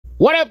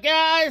What up,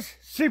 guys?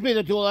 CP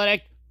the Tool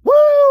Addict.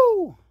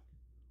 Woo!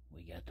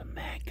 We got the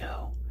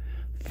Matco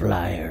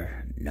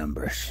Flyer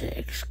number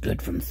 6.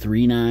 Good from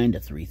 3/9 to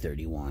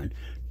 3/31,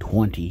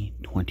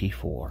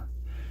 2024.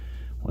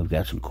 We've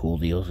got some cool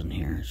deals in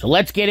here. So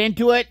let's get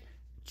into it.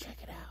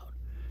 Check it out.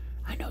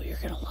 I know you're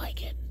going to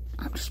like it.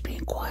 I'm just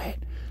being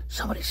quiet.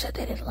 Somebody said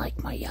they didn't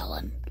like my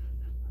yelling.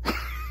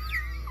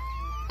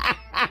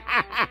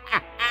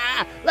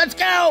 Let's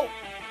go!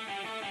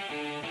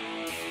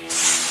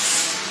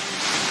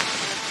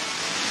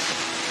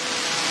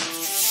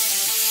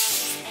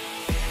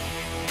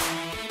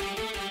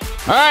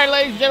 Alright,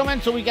 ladies and gentlemen,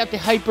 so we got the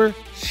Hyper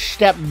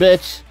Step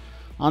bits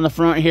on the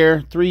front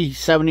here.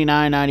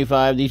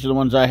 $379.95. These are the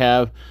ones I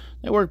have.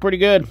 They work pretty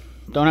good.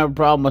 Don't have a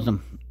problem with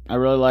them. I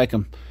really like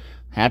them.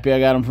 Happy I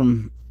got them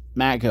from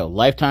Matco.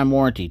 Lifetime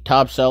warranty.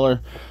 Top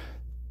seller.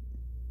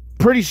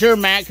 Pretty sure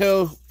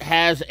Matco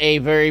has a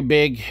very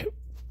big,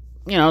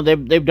 you know,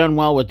 they've done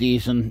well with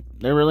these, and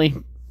they're really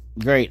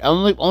great.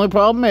 Only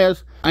problem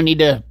is, I need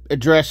to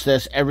address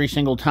this every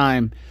single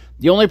time.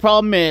 The only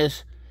problem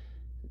is,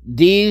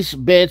 these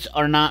bits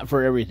are not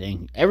for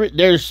everything.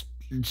 There's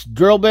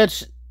drill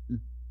bits.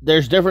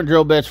 There's different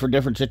drill bits for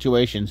different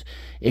situations.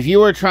 If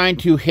you are trying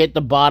to hit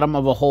the bottom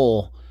of a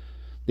hole,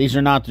 these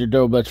are not the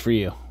drill bits for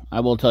you.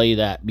 I will tell you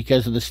that,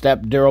 because of the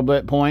step drill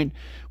bit point,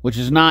 which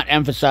is not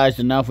emphasized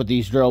enough with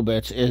these drill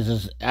bits.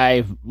 Is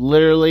I've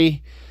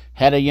literally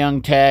had a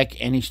young tech,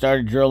 and he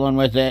started drilling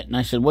with it, and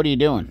I said, "What are you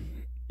doing?"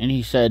 And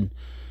he said,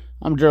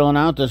 "I'm drilling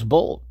out this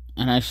bolt."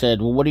 And I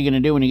said, "Well, what are you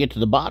going to do when you get to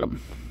the bottom?"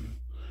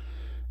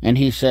 And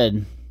he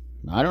said,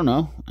 "I don't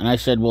know." And I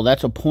said, "Well,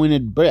 that's a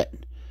pointed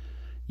bit.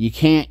 You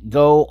can't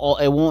go all,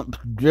 it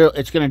won't drill,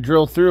 it's going to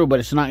drill through, but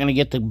it's not going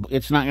to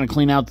it's not going to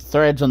clean out the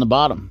threads on the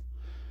bottom.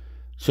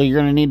 So you're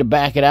going to need to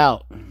back it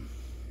out.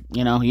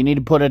 You know, you need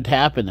to put a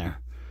tap in there."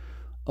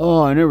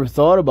 "Oh, I never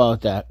thought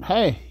about that."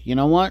 Hey, you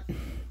know what?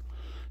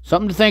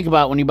 Something to think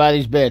about when you buy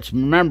these bits.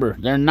 Remember,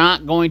 they're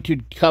not going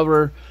to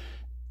cover,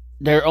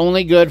 they're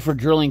only good for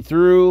drilling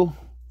through,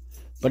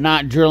 but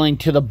not drilling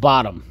to the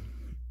bottom.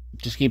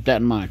 Just keep that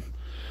in mind.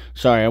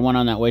 Sorry, I went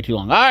on that way too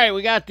long. All right,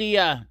 we got the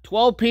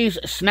 12-piece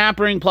snap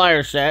ring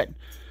plier set.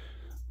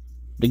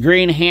 The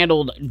green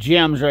handled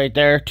gems right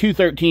there.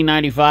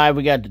 $213.95.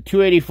 We got the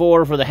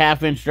 284 for the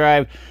half-inch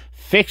drive.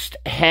 Fixed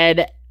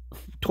head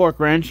torque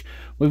wrench.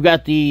 We've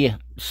got the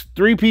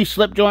 3-piece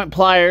slip joint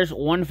pliers.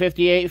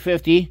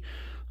 $158.50.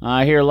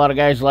 I hear a lot of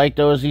guys like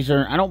those. These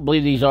are, I don't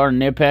believe these are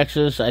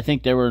Nipexes. I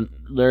think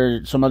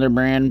they're some other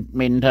brand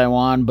made in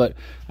Taiwan, but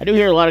I do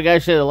hear a lot of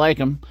guys say they like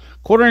them.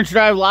 1/4-inch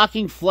drive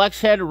locking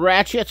flex head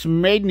ratchets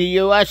made in the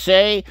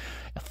USA.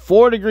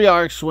 4-degree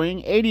arc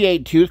swing,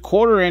 88 tooth,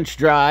 1/4-inch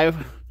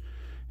drive.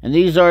 And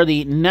these are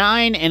the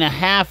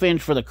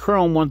 9.5-inch for the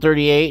chrome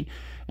 138,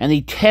 and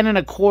the 10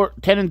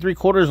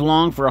 3/4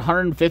 long for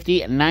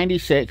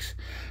 150.96.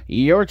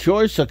 Your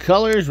choice of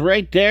colors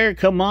right there.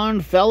 Come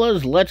on,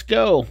 fellas, let's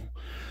go.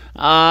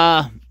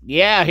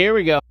 Yeah, here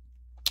we go.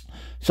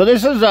 So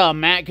this is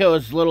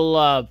Matco's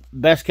little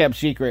best kept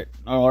secret,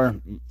 or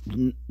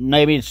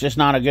maybe it's just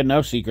not a good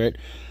enough secret,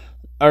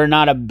 or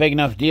not a big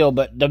enough deal,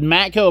 but the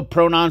Matco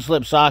Pro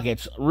Non-Slip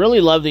sockets.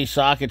 Really love these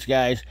sockets,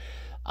 guys.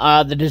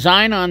 The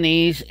design on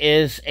these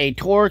is a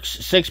Torx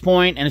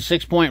 6-point and a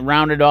 6-point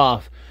rounded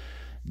off.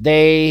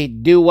 They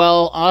do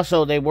well.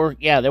 Also, they work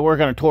on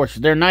a Torx.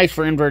 They're nice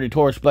for inverted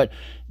Torx, but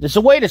there's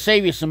a way to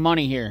save you some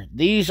money here.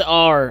 These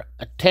are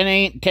a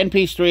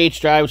 10-piece 3/8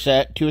 drive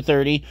set,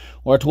 $230,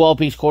 or a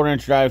 12-piece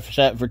 1/4-inch drive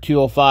set for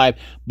 $205.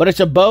 But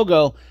it's a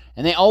BOGO,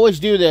 and they always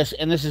do this,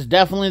 and this is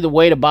definitely the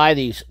way to buy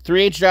these.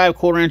 3/8 drive,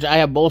 1/4-inch, I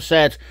have both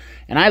sets,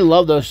 and I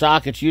love those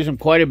sockets. Use them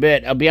quite a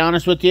bit. I'll be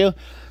honest with you.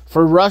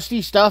 For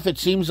rusty stuff, it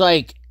seems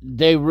like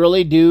they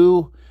really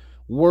do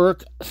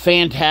work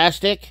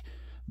fantastic,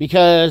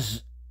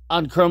 because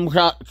on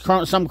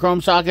some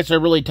chrome sockets are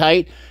really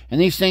tight,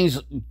 and these things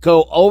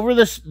go over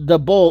the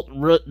bolt,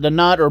 the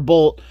nut or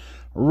bolt,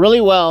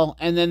 really well,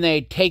 and then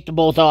they take the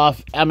bolt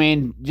off. I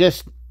mean,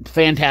 just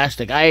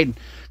fantastic. I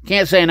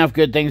can't say enough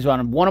good things about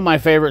them. One of my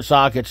favorite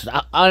sockets.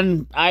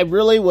 I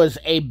really was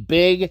a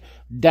big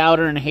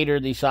doubter and hater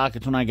of these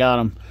sockets when I got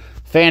them.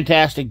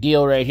 Fantastic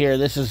deal right here.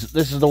 This is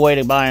the way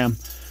to buy them.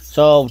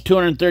 So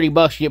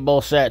 $230, you get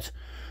both sets.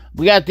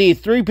 We got the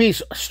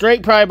 3-piece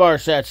straight pry bar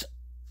sets.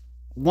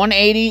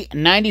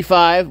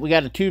 $180.95. We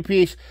got a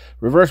 2-piece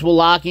reversible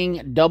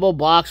locking double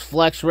box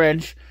flex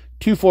wrench,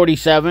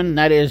 $247.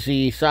 That is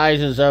the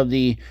sizes of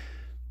the,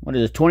 what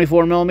is it,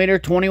 24 millimeter,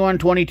 21,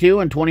 22,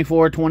 and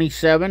 24,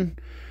 27.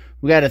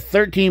 We got a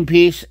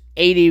 13-piece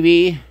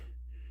ADV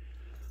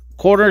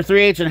 1/4,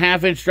 3/8, and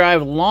 1/2-inch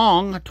drive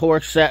long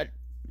Torx set.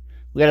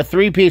 We got a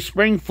 3-piece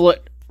spring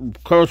foot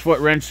crow's foot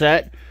wrench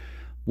set,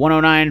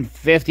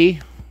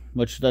 $109.50,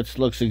 which that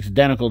looks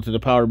identical to the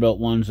power built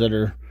ones that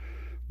are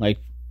like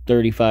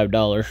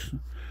 $35.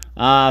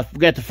 We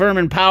got the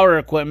Furman power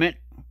equipment.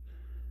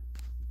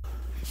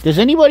 Does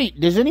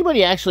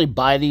anybody actually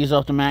buy these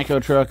off the Matco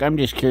truck? I'm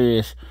just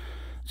curious.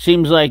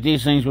 Seems like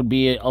these things would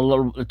be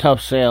a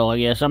tough sale, I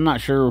guess. I'm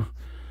not sure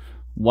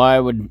why I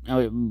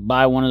would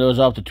buy one of those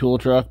off the tool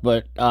truck,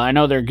 but I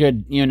know they're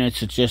good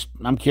units. It's just,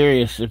 I'm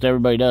curious if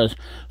everybody does.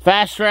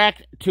 Fast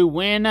Track to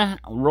Win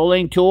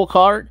rolling tool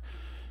cart.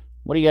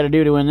 What do you got to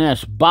do to win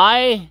this?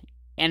 Buy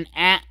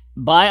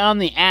on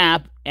the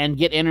app and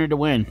get entered to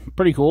win.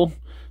 Pretty cool.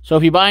 So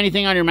if you buy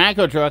anything on your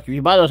Matco truck, if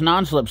you buy those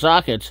non-slip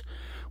sockets,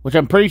 which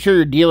I'm pretty sure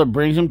your dealer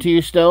brings them to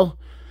you still,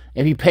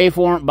 if you pay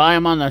for them, buy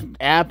them on the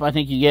app, I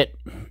think you get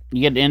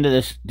into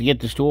this to get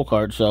this tool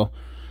cart. So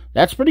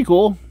that's pretty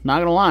cool. Not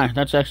gonna lie,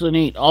 that's actually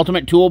neat.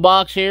 Ultimate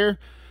toolbox here.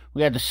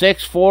 We got the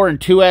 6, 4, and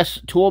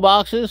 2S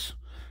toolboxes.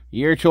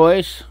 Your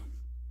choice.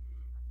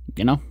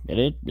 You know,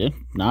 it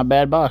not a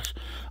bad box.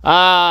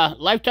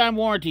 Lifetime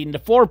warranty. The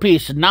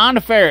 4-piece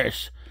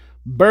non-ferrous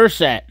burr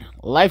set.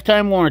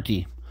 Lifetime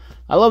warranty.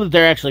 I love that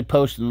they're actually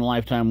posting the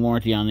lifetime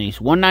warranty on these.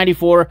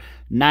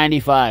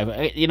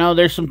 $194.95. You know,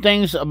 there's some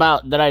things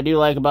that I do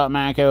like about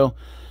Matco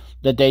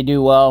that they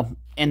do well.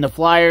 In the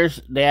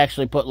flyers, they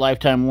actually put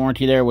lifetime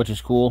warranty there, which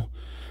is cool.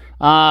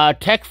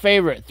 Tech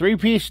favorite,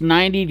 3-piece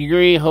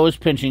 90-degree hose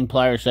pinching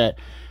plier set.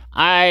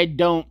 I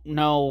don't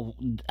know.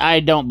 I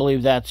don't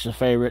believe that's a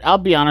favorite. I'll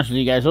be honest with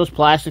you guys. Those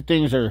plastic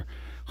things are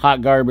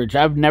hot garbage.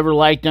 I've never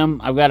liked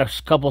them. I've got a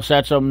couple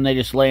sets of them. They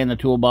just lay in the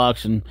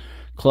toolbox and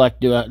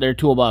collect. They're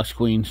toolbox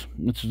queens.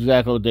 That's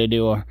exactly what they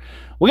do.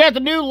 We got the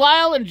new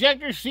Lyle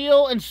injector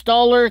seal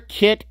installer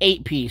kit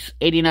 8-piece,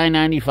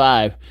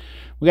 $89.95.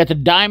 We got the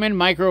Diamond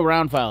micro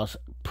round files.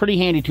 Pretty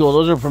handy tool.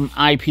 Those are from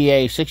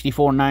IPA,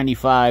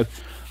 $64.95.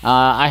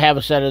 I have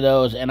a set of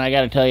those, and I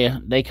got to tell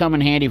you, they come in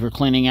handy for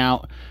cleaning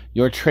out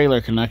your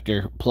trailer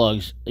connector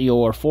plugs,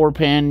 your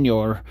 4-pin,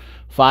 your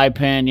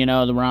 5-pin, you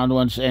know, the round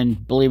ones,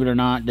 and believe it or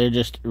not, they're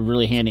just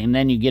really handy. And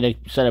then you get a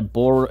set of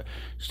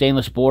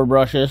stainless bore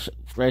brushes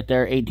right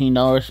there,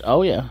 $18.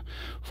 Oh, yeah.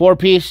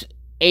 4-piece,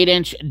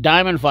 8-inch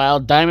diamond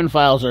file. Diamond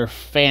files are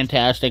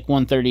fantastic,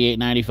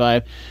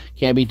 $138.95.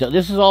 Can't beat that.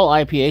 This is all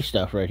IPA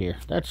stuff right here.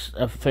 That's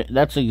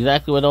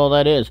exactly what all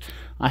that is.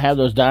 I have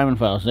those diamond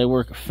files. They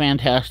work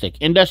fantastic.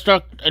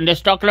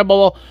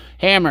 Indestructible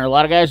hammer. A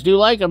lot of guys do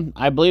like them.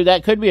 I believe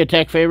that could be a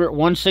tech favorite.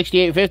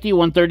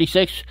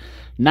 $168.50,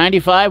 $136.95,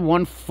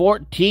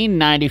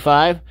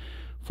 $114.95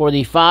 for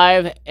the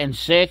 5 and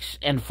 6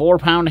 and 4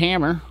 pound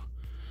hammer.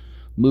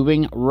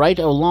 Moving right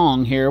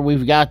along here,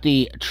 we've got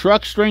the Eaton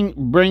truck spring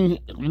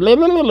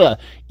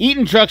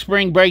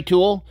brake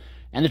tool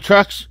and the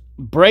truck's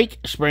brake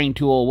spring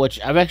tool, which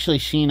I've actually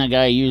seen a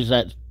guy use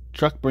that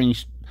truck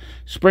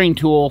spring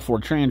tool for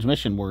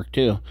transmission work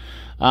too.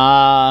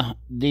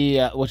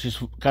 Which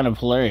is kind of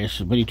hilarious,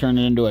 but he turned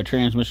it into a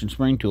transmission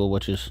spring tool,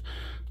 which is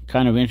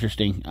kind of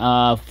interesting.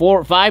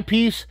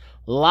 5-piece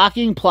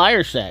locking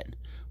plier set,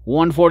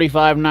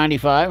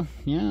 $145.95.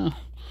 Yeah.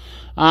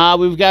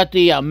 We've got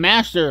the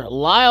Master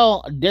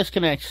Lyle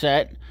disconnect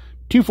set,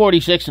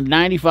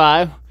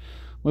 $246.95.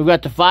 We've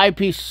got the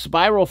 5-piece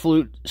spiral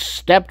flute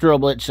step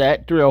droblet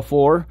set,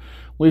 $304.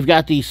 We've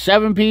got the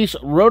 7-piece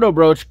roto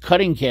broach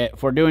cutting kit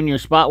for doing your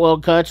spot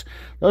weld cuts.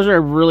 Those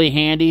are really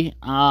handy.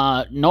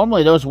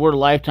 Normally those were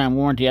lifetime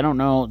warranty. I don't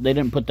know, they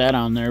didn't put that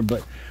on there,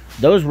 but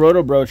those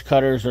roto broach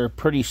cutters are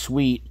pretty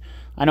sweet.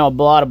 I know a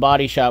lot of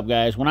body shop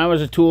guys. When I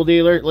was a tool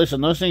dealer,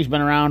 listen, those things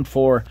been around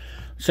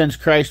since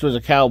Christ was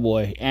a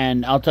cowboy.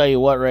 And I'll tell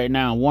you what, right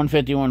now,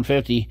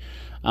 $150.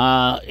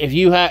 If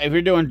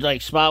you're doing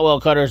like spot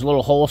weld cutters,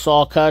 little hole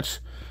saw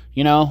cuts,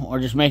 you know, or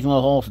just making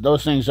little holes,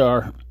 those things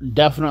are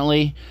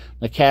definitely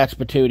the cat's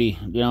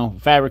patootie, you know,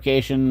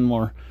 fabrication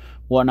or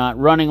whatnot.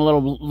 Running a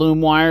little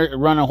loom wire,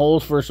 running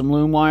holes for some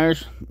loom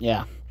wires,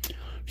 yeah.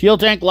 Fuel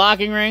tank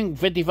locking ring,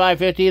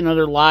 $55.50,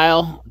 another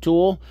Lyle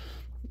tool.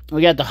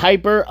 We got the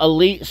Hyper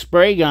Elite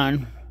spray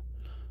gun,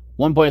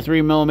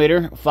 1.3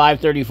 millimeter,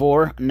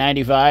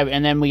 $534.95,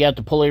 and then we got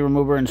the pulley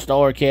remover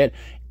installer kit,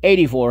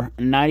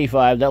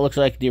 $84.95. That looks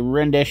like the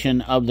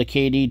rendition of the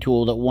KD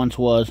tool that once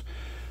was.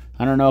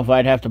 I don't know if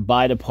I'd have to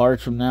buy the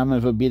parts from them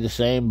if it would be the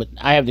same, but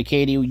I have the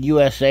KD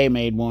USA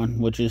made one,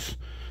 which is,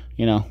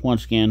 you know,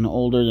 once again,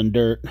 older than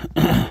dirt.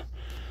 All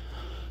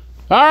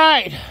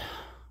right,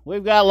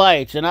 we've got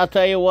lights, and I'll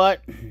tell you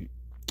what,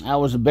 I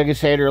was the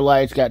biggest hater of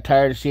lights, got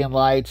tired of seeing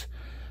lights,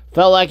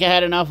 felt like I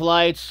had enough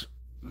lights,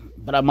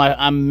 but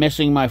I'm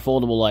missing my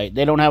foldable light.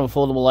 They don't have a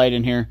foldable light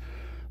in here,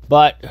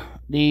 but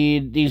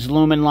these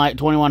lumen light,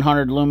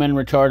 2100 lumen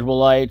rechargeable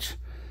lights,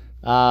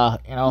 you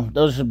know,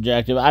 those are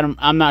subjective.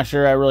 I'm not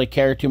sure I really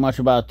care too much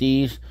about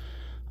these,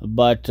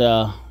 but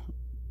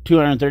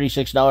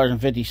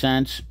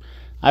 $236.50.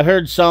 I've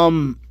heard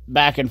some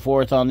back and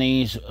forth on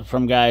these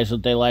from guys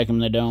that they like them,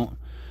 they don't.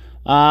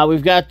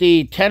 We've got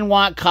the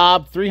 10-watt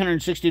Cobb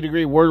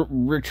 360-degree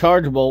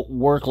rechargeable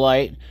work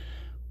light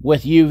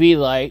with UV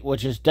light,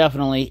 which is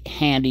definitely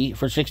handy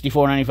for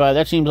 $64.95.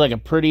 That seems like a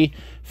pretty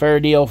fair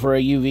deal for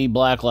a UV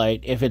black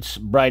light if it's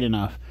bright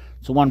enough.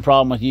 So one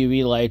problem with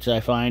UV lights I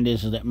find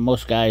is that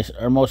most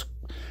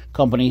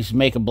companies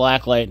make a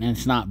black light and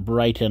it's not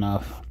bright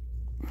enough.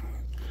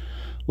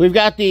 We've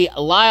got the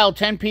Lyle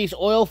 10-piece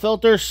oil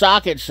filter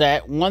socket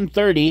set,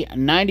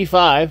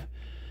 $130.95.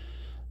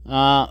 We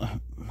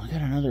got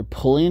another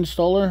pulley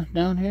installer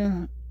down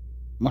here.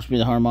 Must be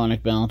the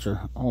harmonic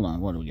balancer. Hold on,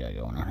 what do we got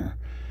going on here?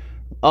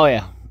 Oh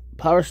yeah,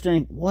 power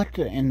steering. What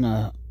am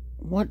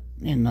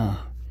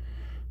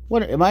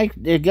I?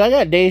 I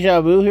got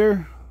deja vu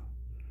here.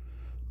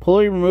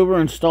 Pulley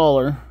remover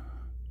installer.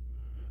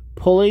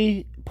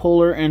 Pulley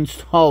puller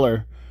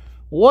installer.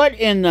 What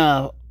in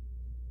the?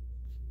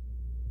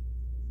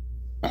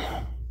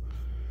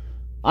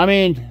 I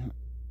mean,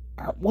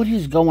 what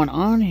is going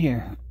on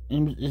here?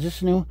 Is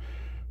this new?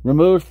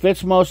 Removed,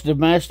 fits most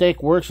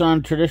domestic, works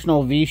on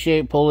traditional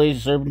V-shaped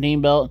pulleys, serpentine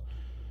belt.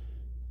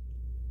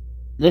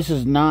 This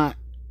is a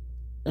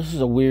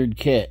weird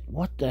kit.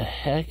 What the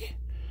heck?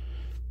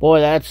 Boy,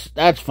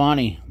 that's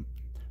funny.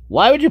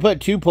 Why would you put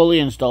 2 pulley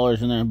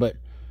installers in there? But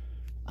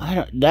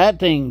that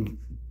thing,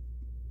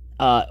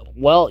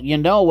 well, you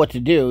know what to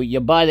do. You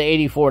buy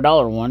the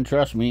 $84 one,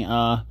 trust me.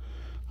 I'm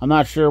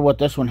not sure what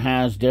this one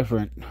has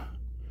different.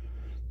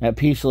 That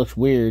piece looks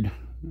weird.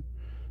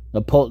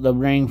 The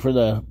ring for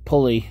the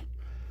pulley.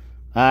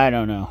 I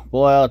don't know.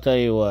 Boy, I'll tell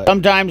you what.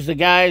 Sometimes the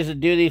guys that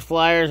do these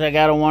flyers, I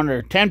gotta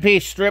wonder.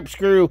 10-piece strip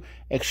screw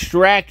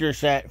extractor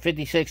set,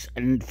 56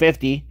 and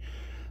 50.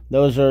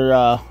 Those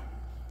are,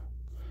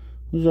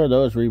 whose are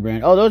those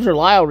rebrands? Oh, those are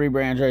Lyle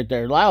rebrands right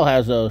there. Lyle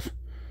has those.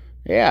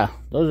 Yeah,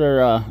 those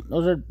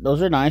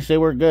are nice. They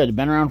work good.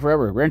 Been around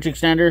forever. Wrench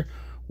extender,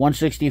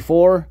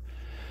 164.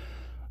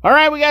 All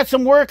right, we got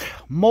some work.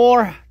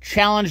 More,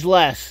 challenge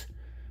less.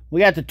 We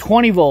got the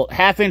 20-volt,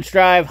 half-inch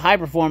drive,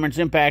 high-performance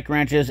impact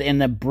wrenches in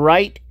the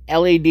bright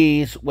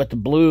LEDs with the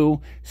blue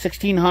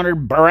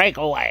 1600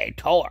 breakaway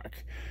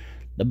torque.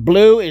 The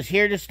blue is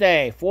here to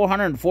stay.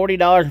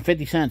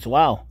 $440.50.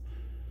 Wow.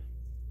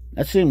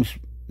 That seems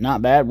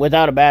not bad.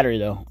 Without a battery,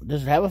 though.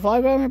 Does it have a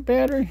 5-amp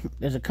battery?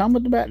 Does it come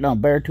with the battery? No,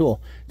 bare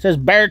tool. It says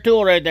bare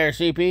tool right there,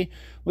 CP.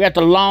 We got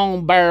the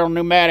long barrel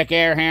pneumatic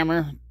air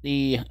hammer,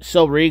 the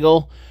Silver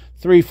Eagle.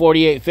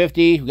 $348.50.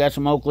 We got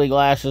some Oakley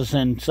glasses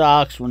and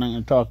socks. We're not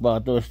going to talk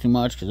about those too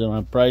much because I don't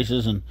have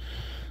prices, and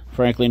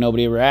frankly,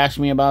 nobody ever asked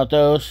me about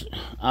those.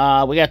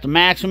 We got the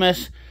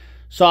Maximus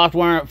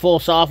software, full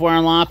software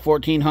unlock,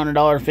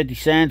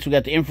 $1,400.50. We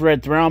got the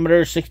infrared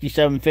thermometer,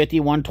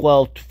 $67.50,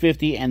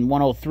 $112.50, and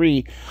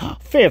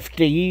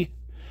 $103.50.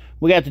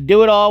 We got the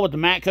do it all with the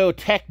Matco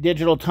Tech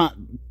Digital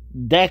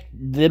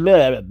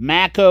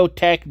Matco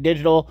Tech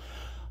Digital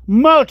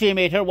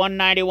multimeter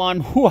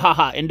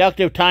 191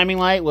 inductive timing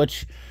light,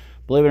 which,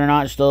 believe it or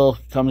not, still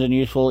comes in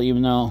useful,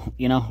 even though,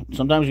 you know,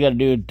 sometimes you got to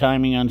do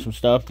timing on some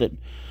stuff that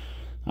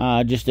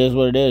just is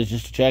what it is,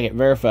 just to check it.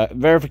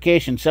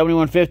 Verification,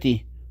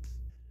 $71.50.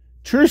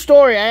 True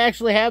story, I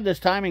actually have this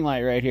timing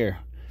light right here.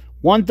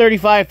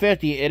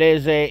 $135.50. It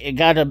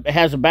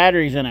has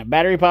batteries in it.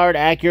 Battery powered,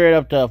 accurate,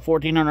 up to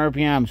 1400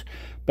 RPMs.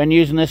 Been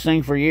using this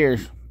thing for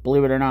years,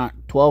 believe it or not.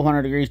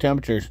 1200 degrees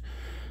temperatures.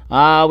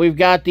 We've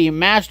got the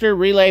Master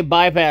Relay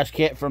Bypass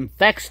Kit from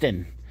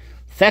Thexton.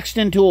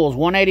 Thexton Tools,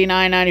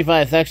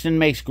 $189.95. Thexton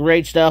makes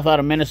great stuff out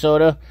of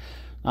Minnesota.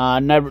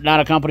 Not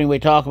a company we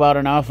talk about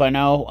enough, I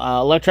know.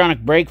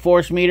 Electronic brake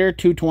force meter,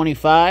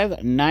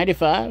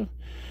 $225.95.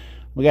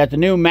 We got the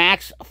new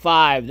Max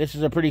 5. This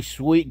is a pretty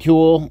sweet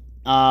tool.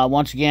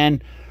 Once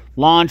again,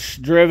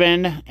 launch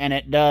driven, and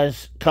it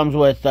comes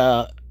with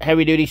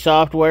heavy duty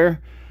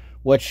software,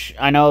 which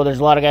I know there's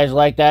a lot of guys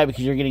like that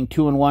because you're getting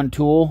 2-in-1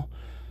 tool.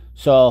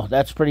 So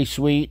that's pretty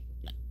sweet.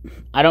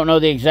 I don't know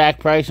the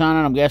exact price on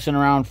it. I'm guessing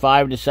around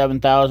 $5,000 to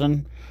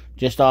 $7,000,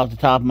 just off the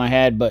top of my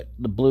head. But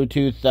the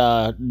Bluetooth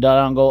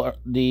dongle,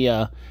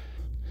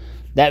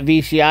 that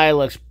VCI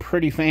looks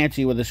pretty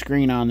fancy with a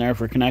screen on there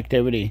for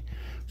connectivity.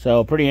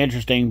 So pretty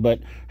interesting. But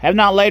have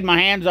not laid my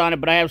hands on it,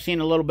 but I have seen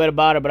a little bit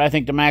about it. But I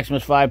think the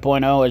Maximus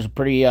 5.0 is a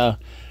pretty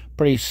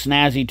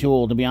snazzy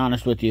tool, to be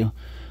honest with you.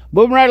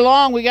 Moving right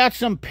along, we got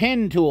some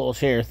pin tools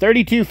here.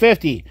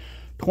 $32.50.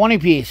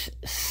 20-piece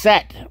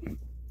set,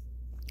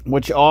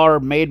 which are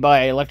made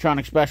by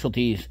Electronic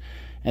Specialties.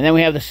 And then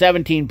we have the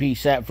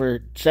 17-piece set for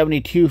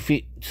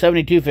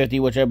 $72.50,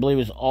 which I believe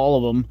is all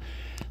of them.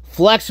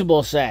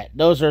 Flexible set.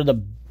 Those are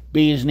the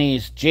bee's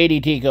knees.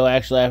 JD Tico,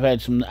 actually, I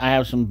have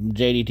some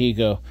JD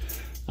Tico.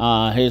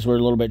 His were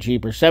a little bit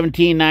cheaper.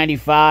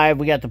 $17.95.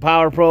 We got the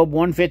Power Probe,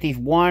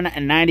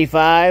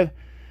 $151.95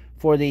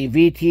 for the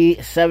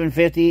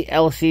VT750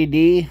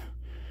 LCD.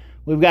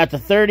 We've got the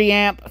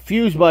 30-amp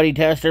Fuse Buddy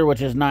tester,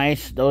 which is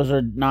nice. Those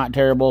are not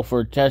terrible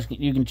for testing.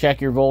 You can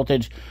check your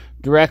voltage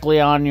directly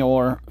on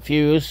your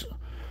fuse,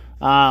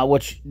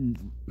 which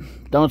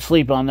don't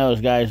sleep on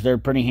those, guys. They're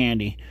pretty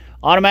handy.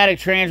 Automatic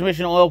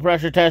transmission oil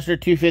pressure tester,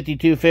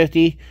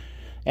 $250.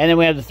 And then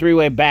we have the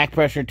 3-way back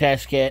pressure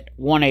test kit,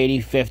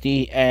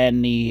 $180.50,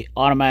 and the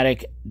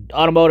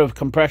automotive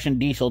compression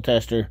diesel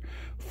tester,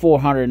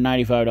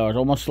 $495.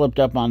 Almost slipped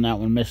up on that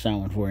one, missed that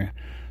one for you.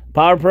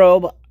 Power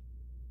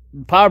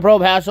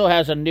Probe Hassel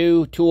has a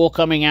new tool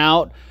coming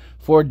out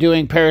for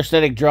doing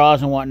parasitic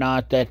draws and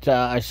whatnot that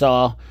I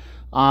saw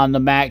on the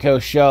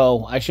Matco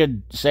show. I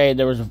should say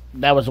that was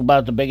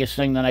about the biggest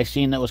thing that I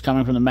seen that was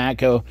coming from the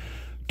Matco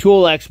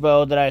Tool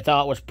Expo that I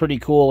thought was pretty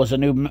cool. Was a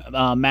new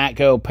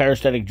Matco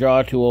parasitic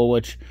draw tool,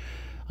 which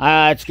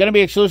it's going to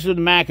be exclusive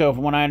to Matco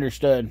from what I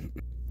understood.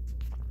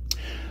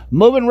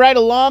 Moving right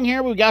along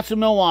here, we got some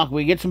Milwaukee.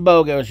 We get some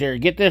BOGOs here.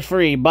 Get this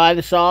free. Buy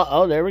the saw.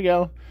 Oh, there we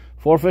go.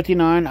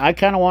 $4.59. I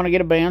kind of want to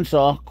get a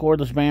bandsaw,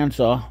 cordless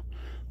bandsaw.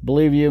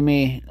 Believe you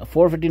me,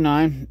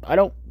 $4.59. I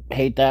don't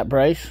hate that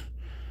price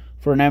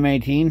for an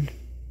M18.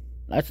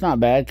 That's not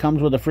bad.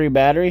 Comes with a free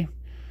battery.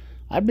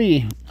 I'd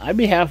be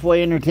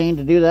halfway entertained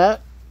to do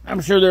that.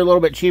 I'm sure they're a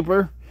little bit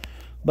cheaper,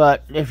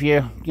 but if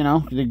you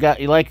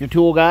like your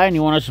tool guy and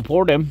you want to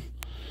support him,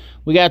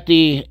 we got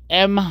the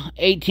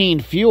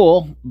M18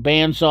 Fuel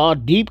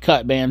bandsaw, deep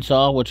cut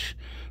bandsaw, which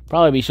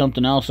probably be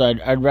something else.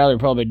 I'd rather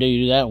probably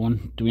do that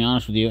one, to be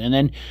honest with you. And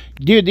then,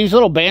 dude, these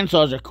little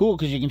bandsaws are cool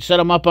because you can set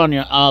them up on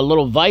your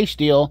little vise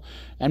deal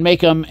and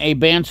make them a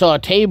bandsaw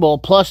table.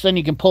 Plus, then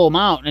you can pull them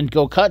out and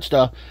go cut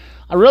stuff.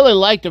 I really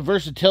like the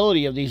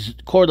versatility of these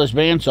cordless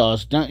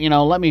bandsaws. Let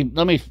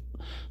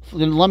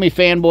me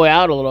fanboy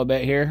out a little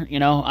bit here.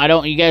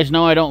 You guys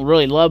know I don't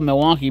really love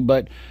Milwaukee,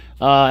 but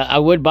I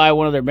would buy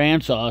one of their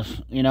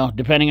bandsaws.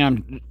 Depending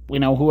on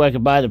who I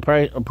could buy them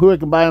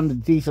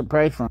the decent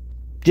price from.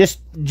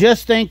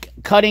 Just think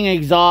cutting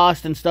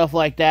exhaust and stuff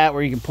like that,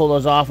 where you can pull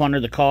those off under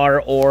the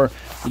car, or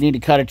you need to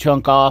cut a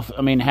chunk off.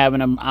 I mean, having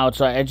them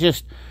outside,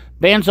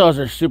 bandsaws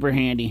are super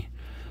handy.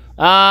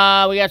 We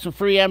got some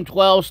free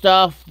M12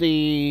 stuff,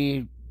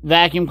 the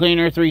vacuum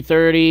cleaner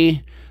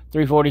 330,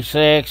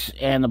 346,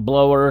 and the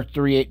blower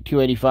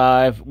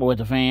 285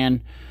 with a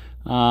fan.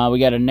 We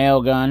got a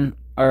nail gun,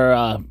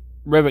 or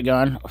rivet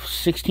gun,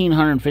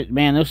 1650.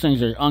 Man, those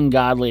things are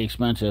ungodly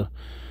expensive.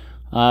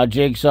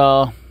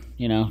 Jigsaw,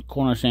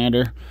 corner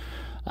sander.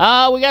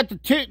 We got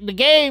the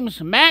games,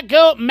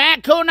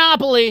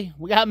 Matco-nopoly.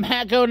 We got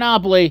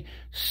Matco-nopoly,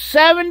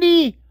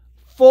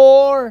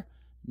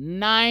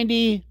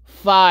 $74.95.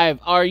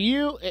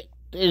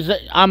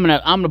 I'm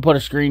gonna put a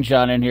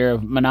screenshot in here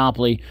of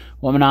Monopoly,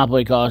 what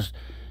Monopoly costs.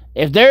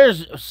 If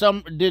there's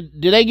some, do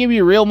they give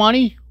you real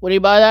money when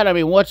you buy that? I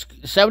mean, what's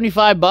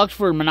 $75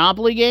 for a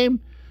Monopoly game?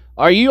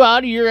 Are you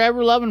out of your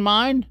ever-loving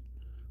mind?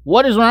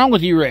 What is wrong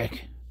with you,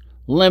 Rick?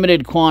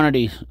 Limited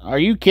quantities. Are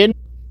you kidding?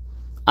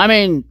 I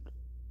mean,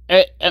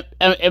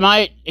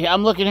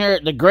 I'm looking here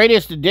at the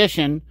greatest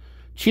edition,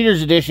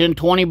 Cheaters Edition,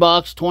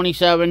 $20,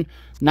 27,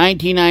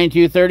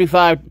 1992,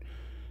 35.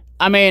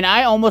 I mean,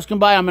 I almost can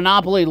buy a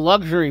Monopoly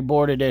Luxury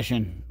Board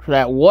Edition for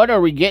that. What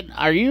are we getting?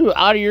 Are you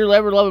out of your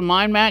ever-loving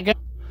mind, Matt?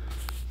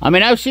 I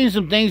mean, I've seen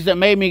some things that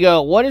made me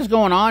go, what is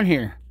going on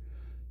here?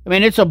 I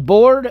mean, it's a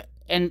board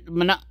and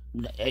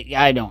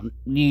I don't.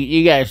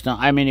 You guys don't.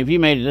 I mean, if you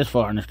made it this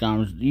far in this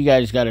conference, you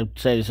guys got to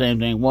say the same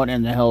thing. What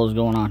in the hell is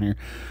going on here?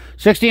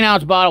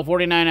 16-ounce bottle,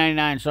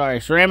 $49.99.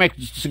 Sorry. Ceramic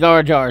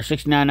cigar jar,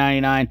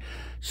 $69.99.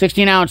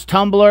 16-ounce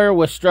tumbler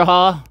with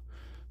straw,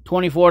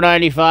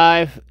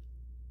 $24.95.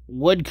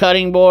 Wood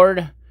cutting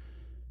board.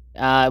 We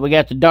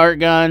got the dart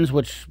guns,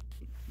 which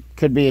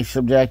could be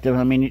subjective.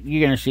 I mean,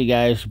 you're going to see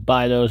guys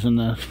buy those in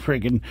the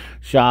freaking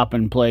shop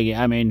and play.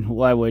 I mean,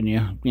 why wouldn't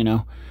you?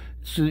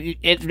 So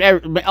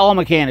all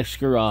mechanics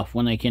screw off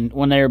when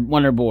they're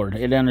bored.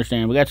 I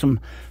understand. We got some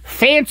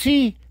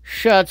fancy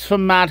shirts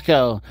from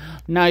Matco.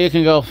 Now you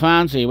can go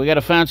fancy. We got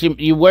a fancy.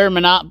 You wear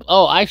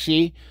Oh, I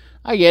see.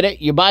 I get it.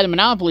 You buy the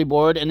Monopoly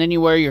board and then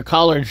you wear your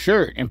collared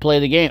shirt and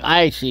play the game.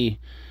 I see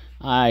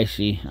now.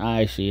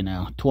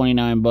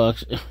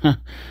 $29.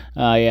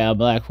 Yeah,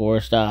 Black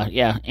Forest.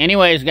 Yeah.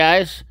 Anyways,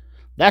 guys,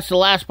 that's the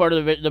last part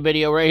of the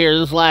video right here.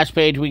 This last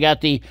page, we got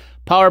the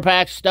Power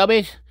Pack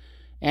stubbies.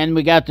 And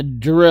we got the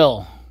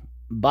drill.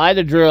 Buy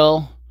the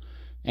drill,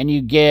 and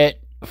you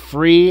get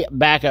free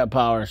backup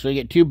power. So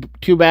you get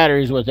two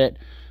batteries with it.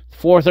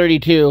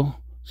 432,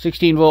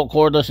 16-volt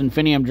cordless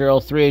Infinium drill,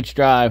 3H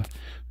drive.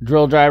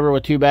 Drill driver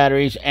with 2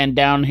 batteries. And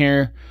down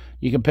here,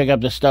 you can pick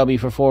up the stubby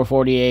for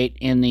 $448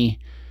 in the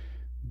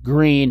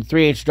green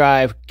 3H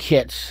drive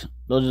kits.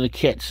 Those are the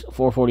kits,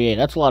 $448.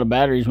 That's a lot of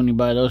batteries when you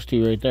buy those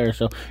 2 right there.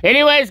 So,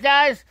 anyways,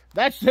 guys,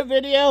 that's the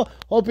video.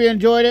 Hope you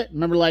enjoyed it.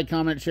 Remember, like,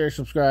 comment, share,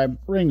 subscribe.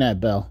 Ring that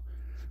bell.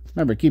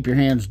 Remember, keep your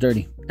hands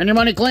dirty and your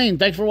money clean.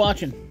 Thanks for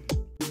watching.